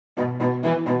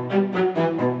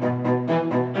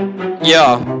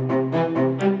Yeah.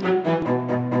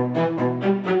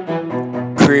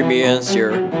 CreamyAnts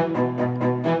here.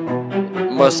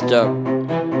 Mudstep.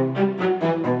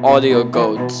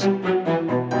 AudioGoats.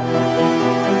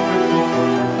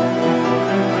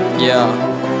 Yeah.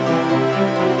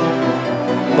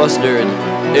 Mustard.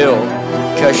 Ill.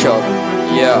 Ketchup.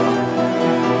 Yeah.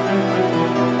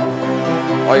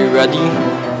 Are you ready?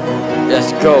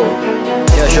 Let's go.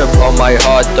 Ketchup on my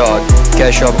hot dog.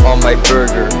 Ketchup on my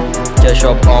burger.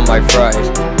 Ketchup on my fries.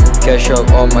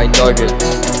 Ketchup on my nuggets.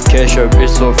 Ketchup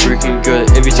is so freaking good.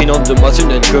 If you seen on the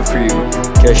mustard, then good for you.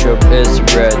 Ketchup is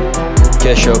red.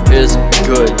 Ketchup is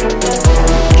good.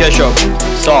 Ketchup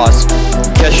sauce.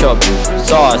 Ketchup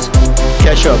sauce.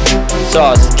 Ketchup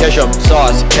sauce. Ketchup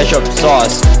sauce. Ketchup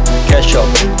sauce. Ketchup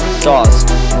sauce.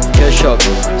 Ketchup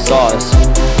sauce.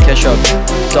 Ketchup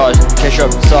sauce.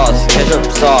 Ketchup sauce. Ketchup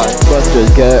sauce.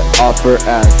 Mustard, get off her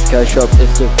ass. Ketchup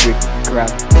is a freak crap.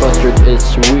 Mustard is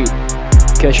sweet.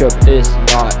 Ketchup is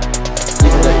not.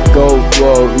 Even let go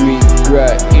will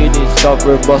regret eating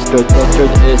sour mustard.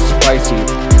 Mustard is spicy.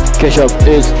 Ketchup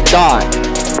is not.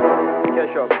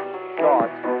 Ketchup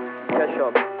sauce.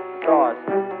 Ketchup sauce.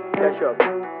 Ketchup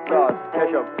sauce.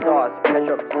 Ketchup sauce.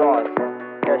 Ketchup sauce.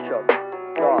 Ketchup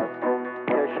sauce.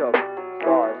 Ketchup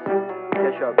sauce.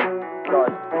 Ketchup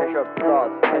sauce. Ketchup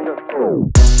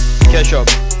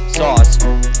sauce.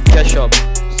 Ketchup sauce. Ketchup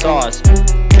sauce.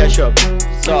 Ketchup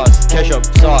sauce. Ketchup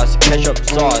sauce. Ketchup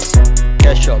sauce.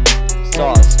 Ketchup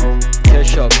sauce.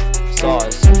 Ketchup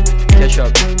sauce.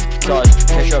 Ketchup sauce.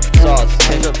 Ketchup sauce.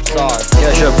 Ketchup sauce.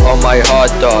 Ketchup on my hot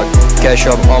dog.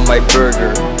 Ketchup on my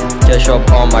burger. Ketchup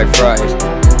on my fries.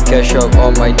 Ketchup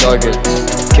on my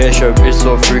nuggets. Ketchup is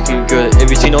so freaking good. If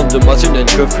you seen on the mustard, then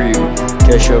good for you.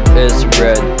 Ketchup is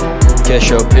red.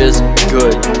 Ketchup is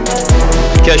good.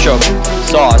 Ketchup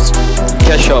sauce.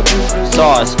 Ketchup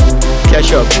sauce.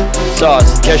 Ketchup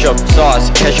sauce. Ketchup sauce.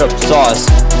 Ketchup sauce.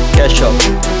 Ketchup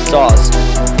sauce.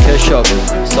 Ketchup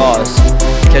sauce.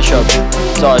 Ketchup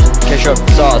sauce. Ketchup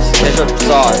sauce. Ketchup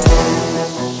sauce.